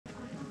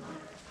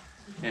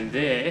And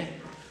there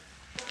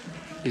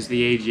is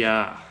the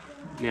EGR.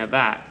 Now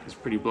that is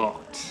pretty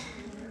blocked.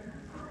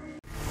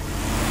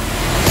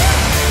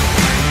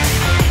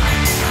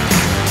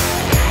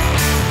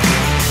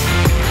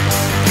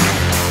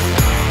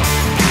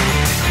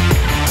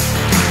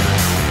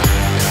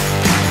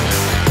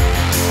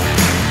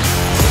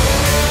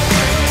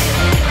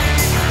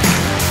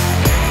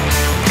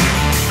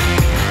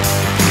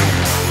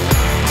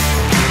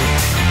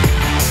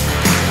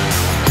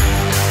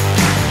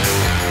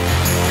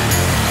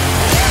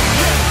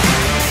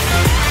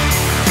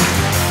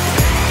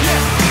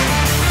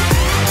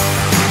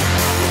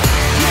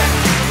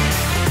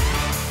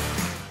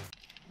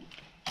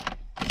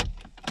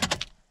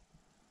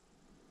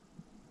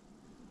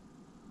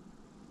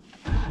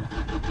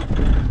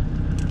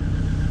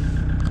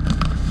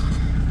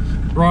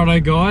 Righto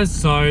guys,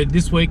 so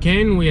this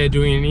weekend we are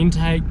doing an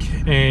intake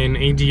and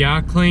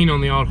EGR clean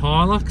on the old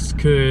Hilux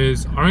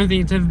because I don't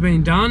think it's ever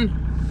been done,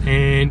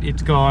 and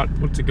it's got,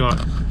 what's it got?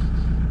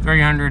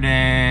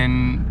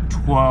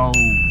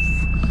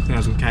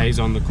 312,000 Ks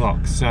on the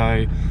clock,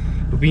 so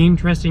it'll be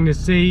interesting to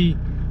see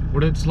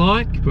what it's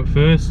like. But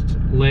first,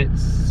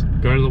 let's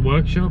go to the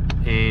workshop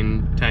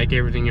and take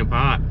everything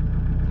apart.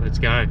 Let's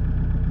go.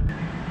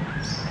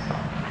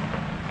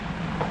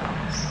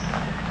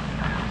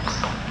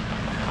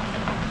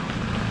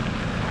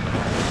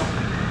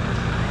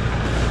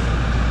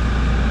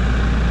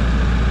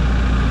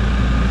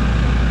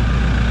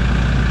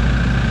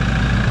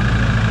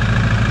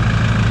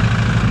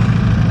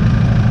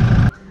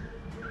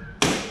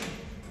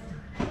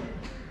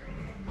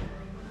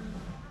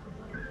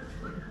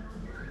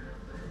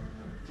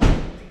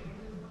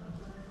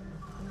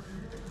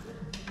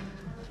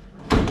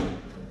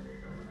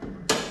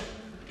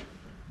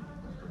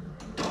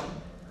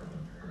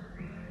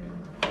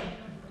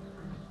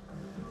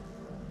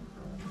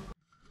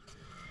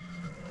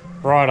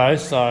 Righto,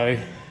 so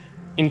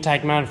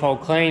intake manifold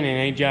clean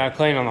and EGR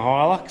clean on the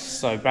Hilux.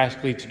 So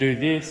basically to do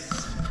this,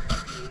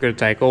 I've got to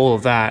take all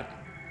of that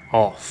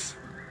off.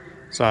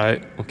 So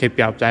I'll keep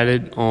you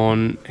updated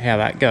on how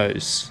that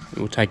goes.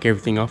 We'll take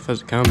everything off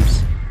as it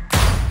comes.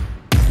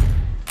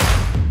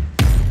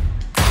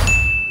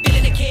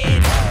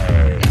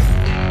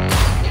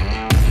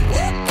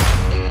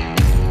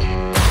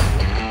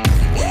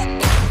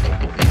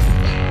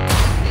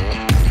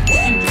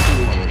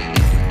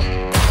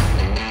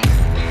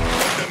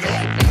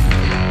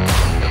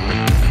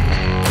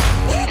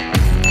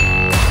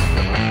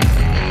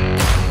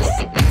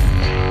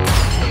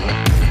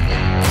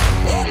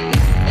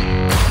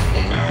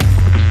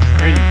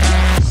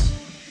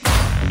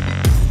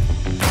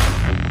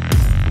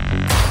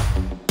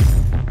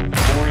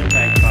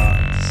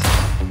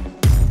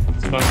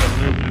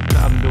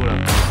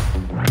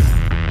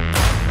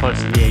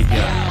 Close to the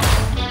EGR.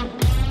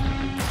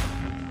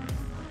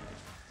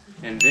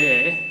 And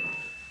there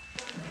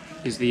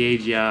is the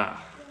EGR.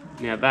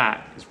 Now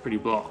that is pretty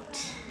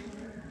blocked.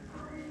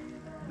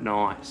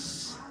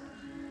 Nice.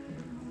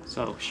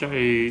 So I'll show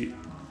you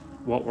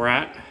what we're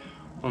at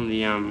on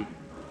the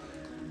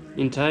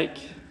intake.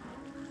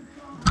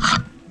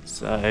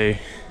 So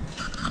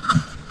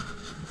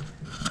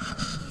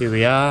here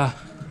we are.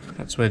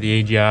 That's where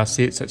the EGR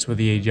sits. That's where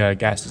the EGR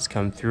gases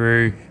come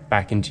through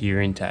back into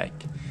your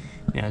intake.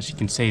 Now, as you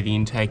can see, the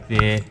intake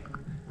there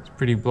is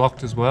pretty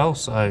blocked as well,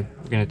 so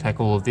we're going to take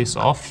all of this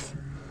off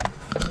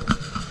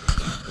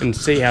and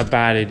see how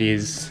bad it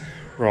is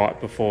right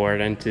before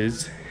it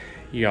enters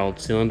your old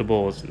cylinder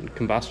bores and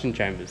combustion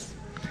chambers.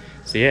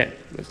 So yeah,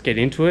 let's get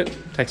into it,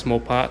 take some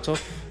more parts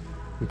off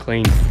and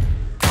clean. A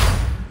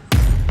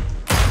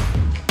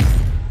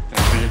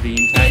bit of the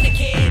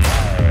intake.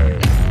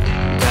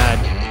 Bad.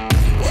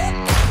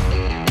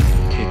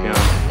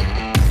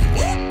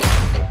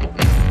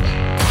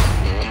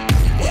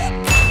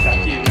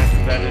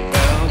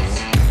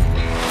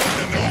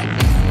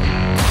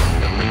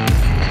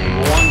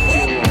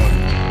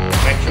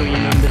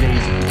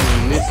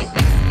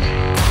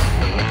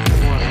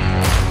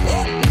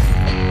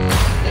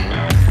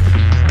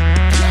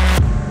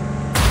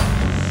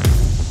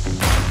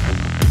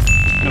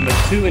 Number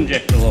 2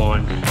 injector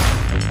line.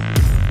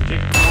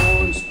 Injector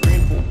lines 3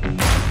 and 4.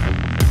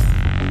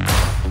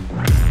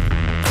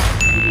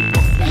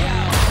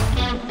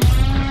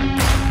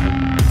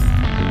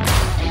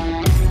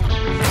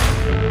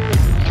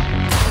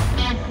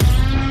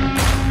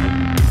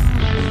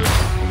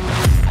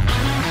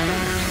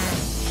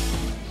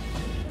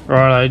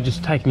 Right,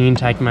 just taking the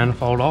intake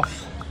manifold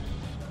off,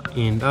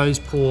 and those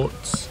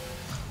ports,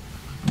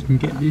 you can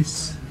get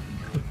this,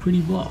 are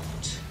pretty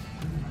blocked.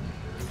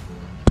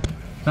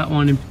 That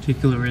one in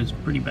particular is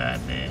pretty bad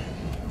there.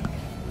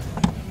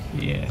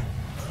 Yeah.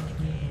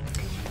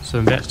 So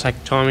I'm about to take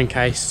the timing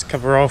case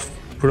cover off,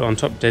 put it on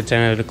top dead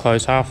center to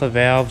close half the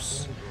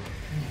valves,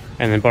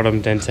 and then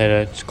bottom dead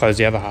center to close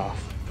the other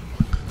half.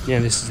 Yeah,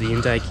 this is the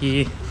intake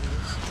here.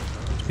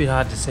 It's a bit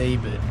hard to see,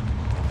 but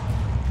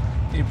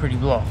they're pretty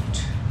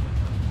blocked.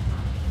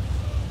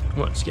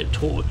 Let's get a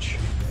torch.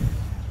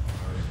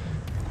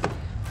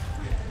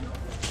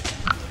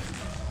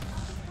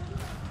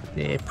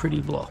 they're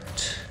pretty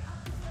blocked.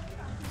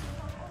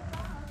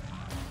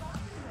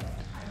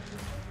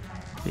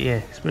 But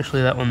yeah,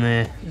 especially that one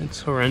there,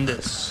 it's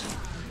horrendous.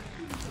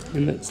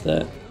 And that's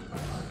that.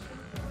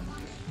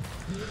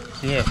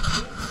 So yeah,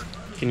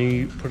 can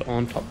you put it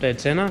on top dead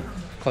center,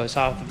 close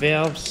half the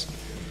valves,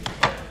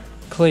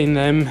 clean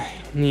them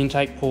in the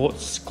intake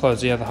ports,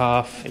 close the other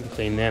half and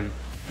clean them.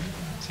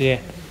 So yeah,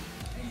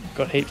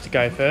 got heaps to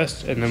go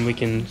first, and then we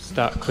can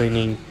start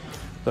cleaning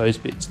those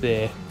bits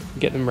there,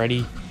 get them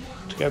ready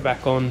to go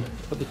back on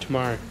for the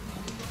tomorrow.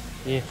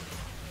 Yeah.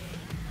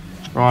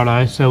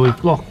 Righto, so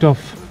we've blocked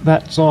off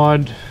that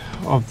side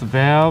of the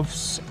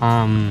valves,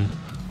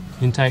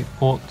 intake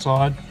port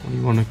side, what do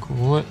you want to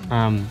call it?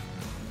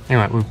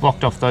 Anyway, we've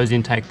blocked off those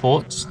intake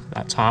ports,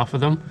 that's half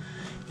of them.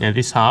 Now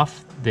this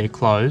half, they're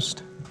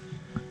closed.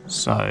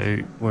 So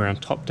we're on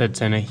top dead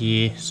center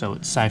here, so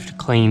it's safe to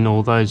clean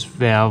all those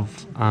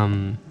valve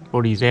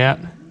bodies out.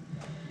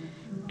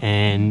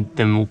 And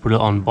then we'll put it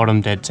on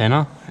bottom dead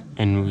center,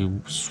 and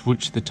we'll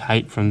switch the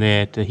tape from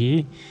there to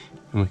here,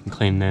 and we can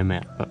clean them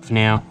out. But for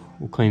now,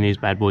 we'll clean these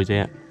bad boys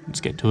out.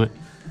 Let's get to it.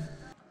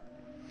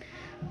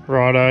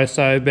 Righto,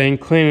 so been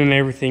cleaning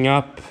everything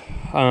up.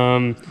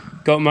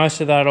 Got most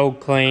of that all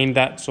clean.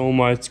 That's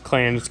almost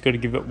clean. Just got to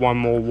give it one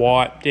more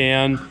wipe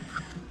down.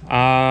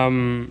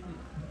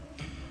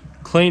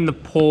 Clean the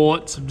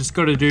ports. I've just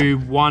got to do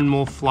one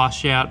more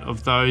flush out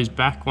of those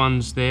back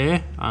ones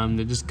there.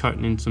 They're just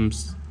coating in some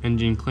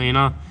engine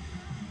cleaner,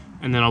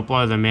 and then I'll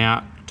blow them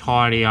out,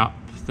 tidy up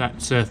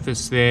that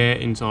surface there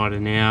inside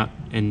and out,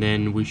 and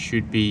then we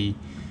should be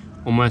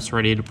almost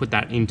ready to put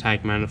that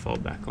intake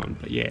manifold back on.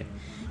 But yeah,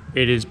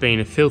 it has been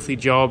a filthy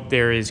job.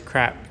 There is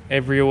crap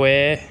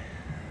everywhere,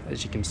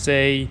 as you can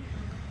see.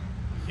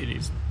 It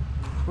is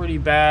pretty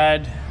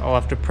bad. I'll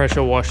have to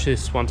pressure wash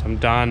this once I'm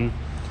done,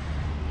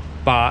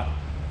 but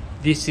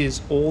this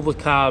is all the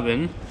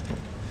carbon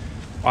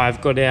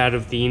I've got out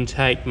of the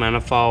intake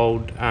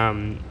manifold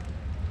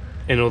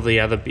and all the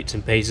other bits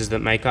and pieces that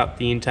make up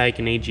the intake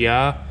and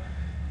EGR.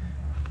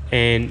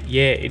 And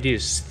yeah, it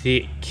is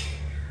thick.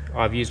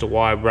 I've used a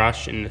wire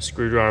brush and a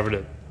screwdriver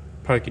to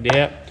poke it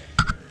out,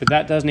 but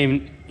that doesn't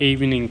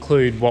even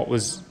include what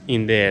was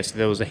in there. So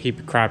there was a heap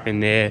of crap in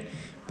there,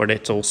 but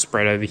it's all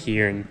spread over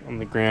here and on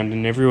the ground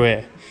and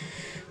everywhere.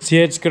 So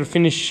yeah, just got to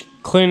finish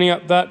cleaning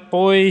up that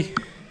boy,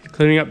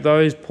 cleaning up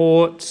those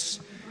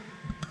ports,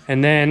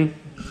 and then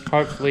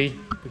hopefully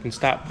we can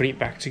start putting it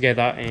back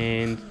together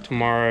and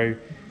tomorrow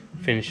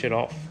finish it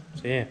off.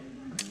 So yeah,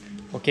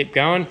 I'll keep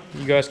going,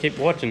 you guys keep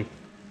watching.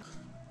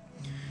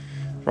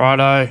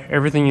 Righto,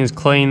 everything is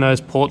clean,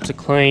 those ports are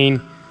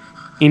clean,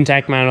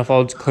 intake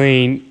manifold's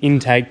clean,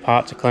 intake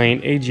parts are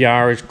clean,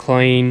 EGR is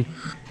clean.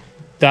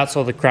 That's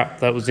all the crap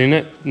that was in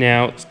it.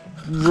 Now it's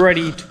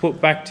ready to put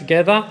back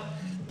together.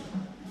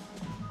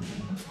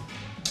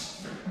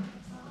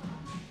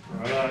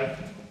 Righto,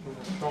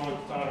 let's try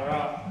and start her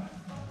up.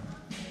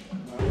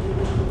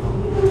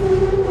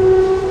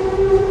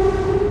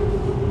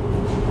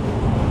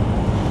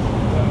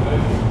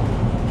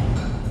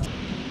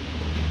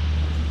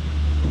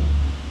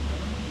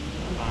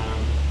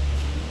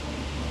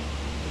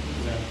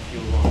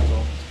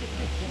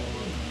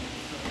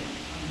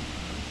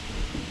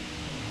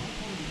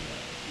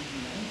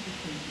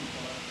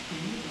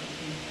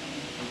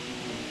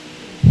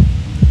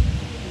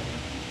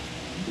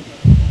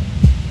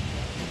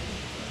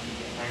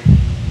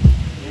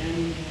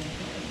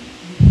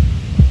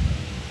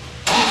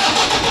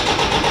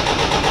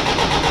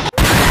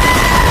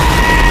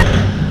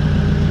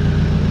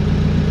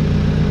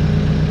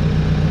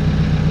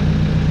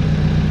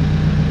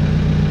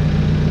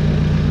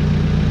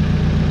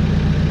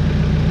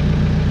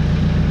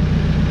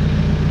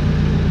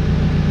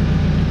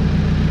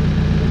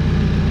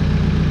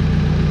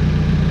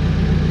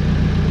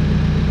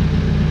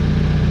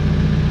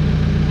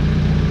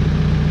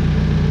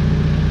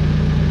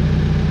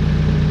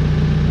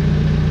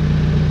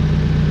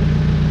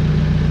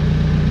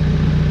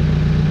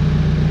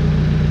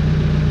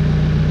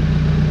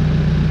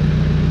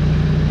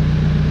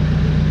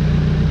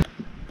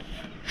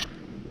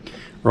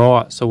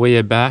 Right, so we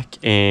are back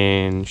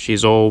and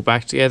she's all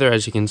back together,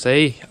 as you can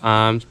see.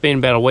 It's been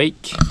about a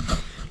week,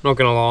 not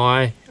gonna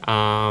lie.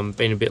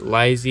 Been a bit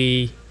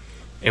lazy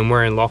and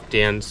we're in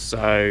lockdown,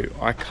 so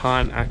I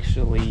can't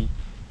actually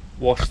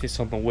wash this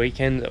on the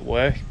weekends at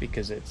work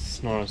because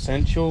it's not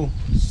essential.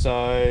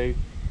 So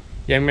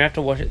yeah, I'm gonna have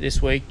to wash it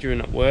this week during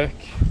at work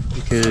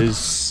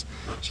because,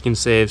 as you can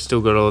see, I've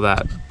still got all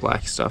that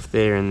black stuff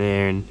there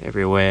and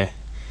everywhere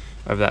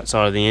over that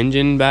side of the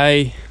engine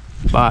bay.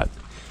 But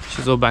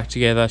she's all back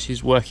together,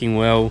 she's working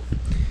well.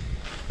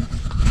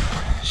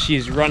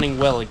 She's running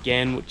well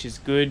again, which is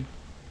good,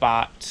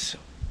 but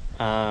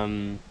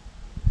yeah,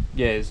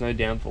 there's no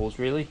downfalls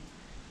really.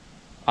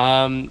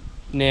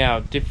 Now,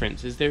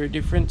 difference, is there a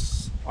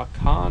difference? I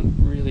can't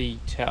really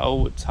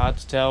tell, it's hard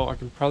to tell. I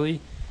can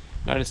probably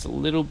notice a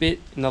little bit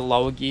in the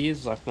lower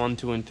gears, like 1,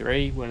 2 and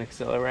 3 when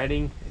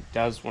accelerating. It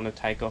does want to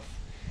take off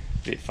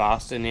a bit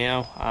faster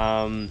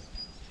now.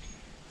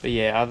 But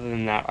yeah, other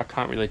than that, I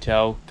can't really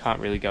tell. Can't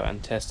really go out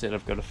and test it.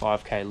 I've got a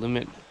 5k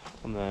limit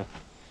on the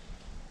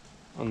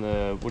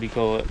what do you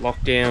call it,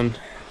 lockdown.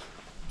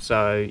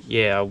 So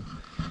yeah,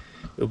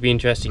 it'll be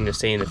interesting to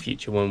see in the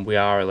future when we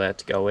are allowed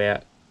to go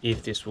out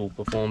if this will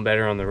perform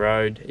better on the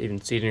road, even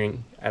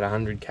sitting at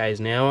 100 k's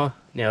an hour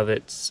now that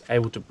it's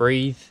able to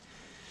breathe.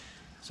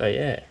 So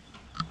yeah,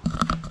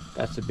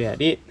 that's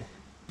about it.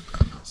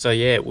 So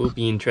yeah, it will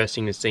be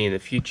interesting to see in the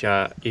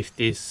future if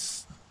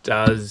this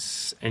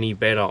does any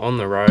better on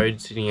the road,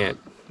 sitting at,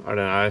 I don't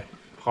know,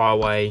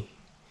 highway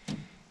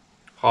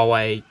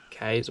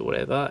k's or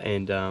whatever.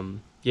 And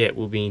yeah, it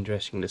will be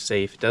interesting to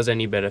see if it does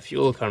any better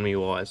fuel economy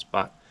wise.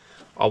 But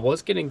I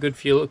was getting good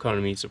fuel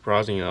economy,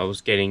 surprisingly. I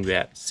was getting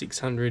about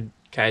 600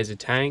 k's a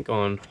tank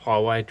on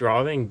highway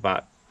driving,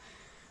 but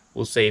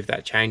we'll see if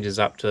that changes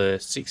up to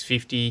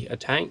 650 a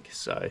tank.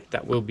 So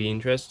that will be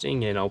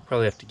interesting, and I'll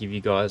probably have to give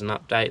you guys an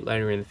update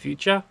later in the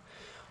future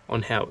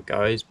on how it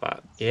goes.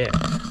 But yeah,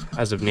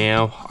 as of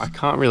now, I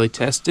can't really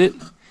test it,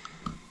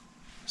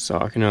 so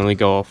I can only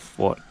go off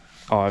what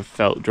I've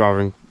felt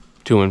driving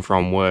to and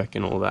from work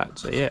and all that.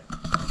 So yeah,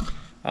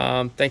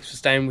 thanks for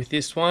staying with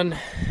this one,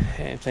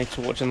 and thanks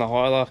for watching the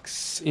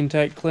Hilux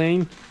intake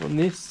clean on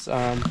this.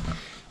 It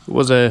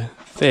was a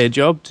fair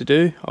job to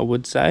do, I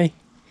would say.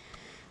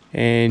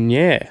 And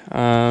yeah,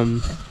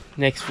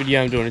 next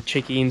video I'm doing a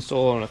cheeky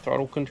install on a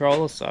throttle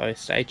controller, so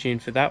stay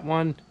tuned for that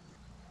one.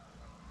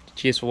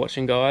 Cheers for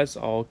watching, guys.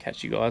 I'll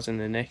catch you guys in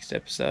the next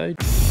episode.